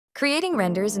Creating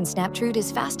renders in Snaptrude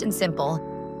is fast and simple.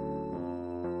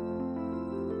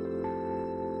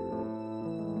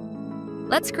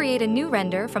 Let's create a new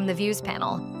render from the Views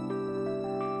panel.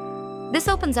 This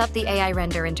opens up the AI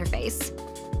render interface.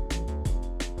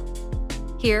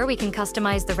 Here we can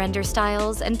customize the render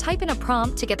styles and type in a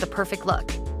prompt to get the perfect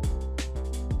look.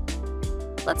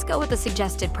 Let's go with a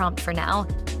suggested prompt for now,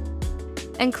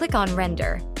 and click on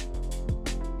Render.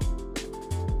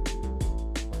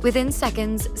 Within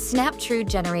seconds, Snaptrude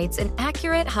generates an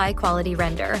accurate, high-quality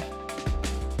render.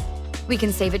 We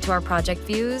can save it to our project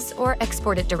views or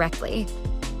export it directly.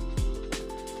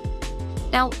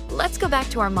 Now, let's go back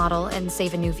to our model and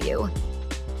save a new view.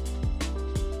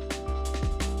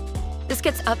 This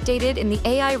gets updated in the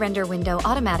AI render window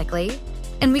automatically,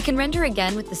 and we can render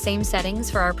again with the same settings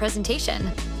for our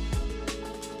presentation.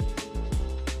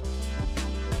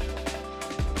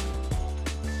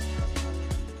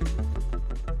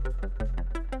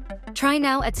 Try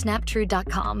now at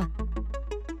snaptrude.com.